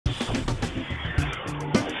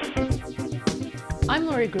I'm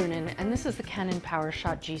Lori Grunin, and this is the Canon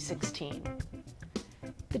PowerShot G16.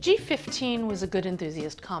 The G15 was a good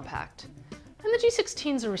enthusiast compact, and the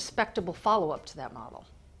G16 is a respectable follow-up to that model.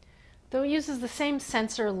 Though it uses the same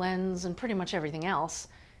sensor, lens, and pretty much everything else,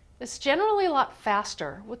 it's generally a lot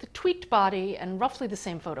faster with a tweaked body and roughly the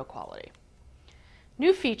same photo quality.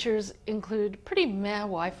 New features include pretty meh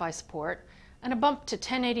Wi-Fi support and a bump to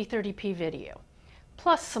 1080-30p video,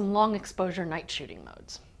 plus some long exposure night shooting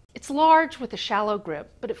modes. It's large with a shallow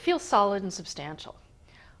grip, but it feels solid and substantial.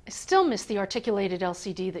 I still miss the articulated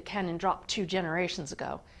LCD that Canon dropped 2 generations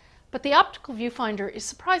ago, but the optical viewfinder is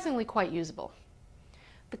surprisingly quite usable.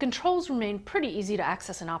 The controls remain pretty easy to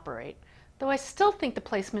access and operate, though I still think the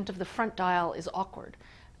placement of the front dial is awkward,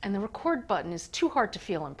 and the record button is too hard to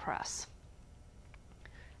feel and press.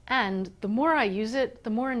 And the more I use it, the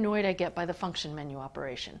more annoyed I get by the function menu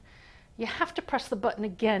operation. You have to press the button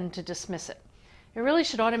again to dismiss it. It really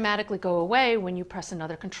should automatically go away when you press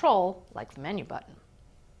another control, like the menu button.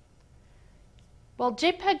 While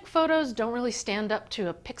JPEG photos don't really stand up to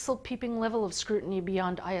a pixel peeping level of scrutiny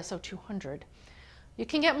beyond ISO 200, you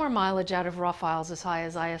can get more mileage out of RAW files as high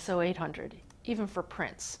as ISO 800, even for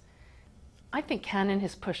prints. I think Canon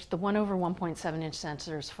has pushed the 1/1.7-inch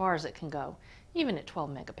sensor as far as it can go, even at 12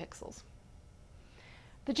 megapixels.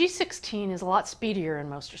 The G16 is a lot speedier in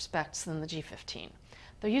most respects than the G15,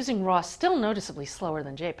 though using RAW is still noticeably slower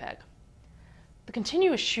than JPEG. The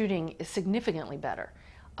continuous shooting is significantly better,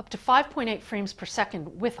 up to 5.8 frames per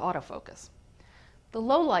second with autofocus. The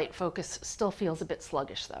low light focus still feels a bit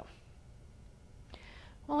sluggish though.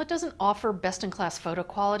 While it doesn't offer best-in-class photo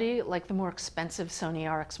quality like the more expensive Sony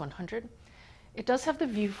RX100, it does have the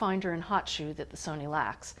viewfinder and hot shoe that the Sony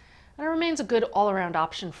lacks, and it remains a good all-around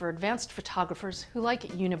option for advanced photographers who like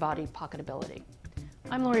unibody pocketability.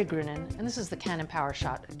 I'm Lori Grunin, and this is the Canon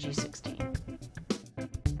PowerShot G16.